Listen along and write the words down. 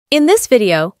In this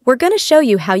video, we're going to show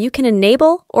you how you can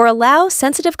enable or allow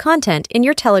sensitive content in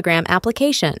your Telegram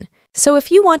application. So if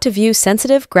you want to view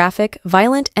sensitive, graphic,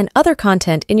 violent, and other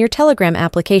content in your Telegram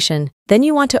application, then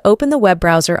you want to open the web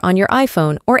browser on your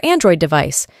iPhone or Android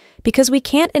device, because we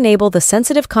can't enable the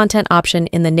sensitive content option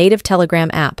in the native Telegram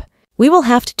app. We will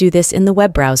have to do this in the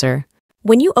web browser.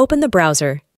 When you open the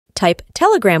browser, type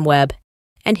Telegram Web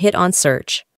and hit on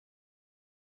Search.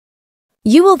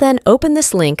 You will then open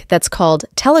this link that's called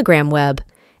Telegram Web,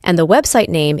 and the website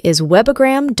name is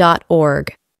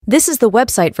webagram.org. This is the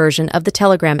website version of the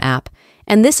Telegram app,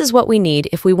 and this is what we need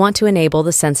if we want to enable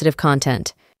the sensitive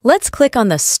content. Let's click on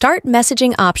the Start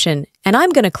Messaging option, and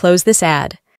I'm going to close this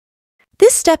ad.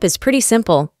 This step is pretty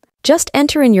simple. Just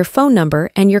enter in your phone number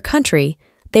and your country.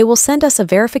 They will send us a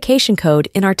verification code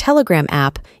in our Telegram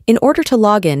app in order to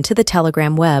log in to the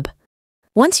Telegram web.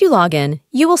 Once you log in,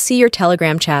 you will see your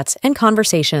Telegram chats and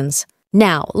conversations.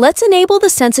 Now, let's enable the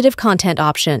sensitive content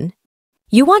option.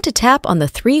 You want to tap on the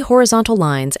 3 horizontal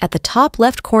lines at the top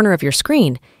left corner of your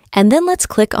screen, and then let's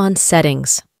click on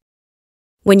Settings.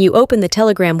 When you open the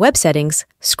Telegram web settings,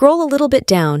 scroll a little bit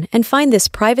down and find this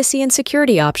Privacy and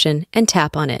Security option and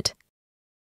tap on it.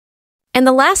 And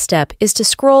the last step is to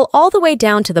scroll all the way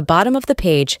down to the bottom of the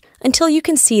page until you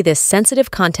can see this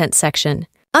Sensitive Content section.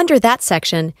 Under that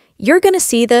section, you're going to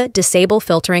see the Disable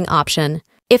Filtering option.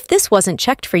 If this wasn't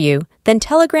checked for you, then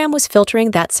Telegram was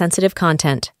filtering that sensitive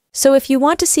content. So if you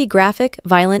want to see graphic,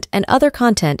 violent, and other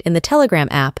content in the Telegram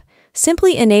app,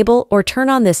 simply enable or turn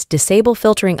on this Disable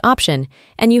Filtering option,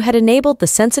 and you had enabled the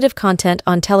sensitive content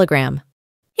on Telegram.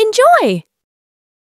 Enjoy!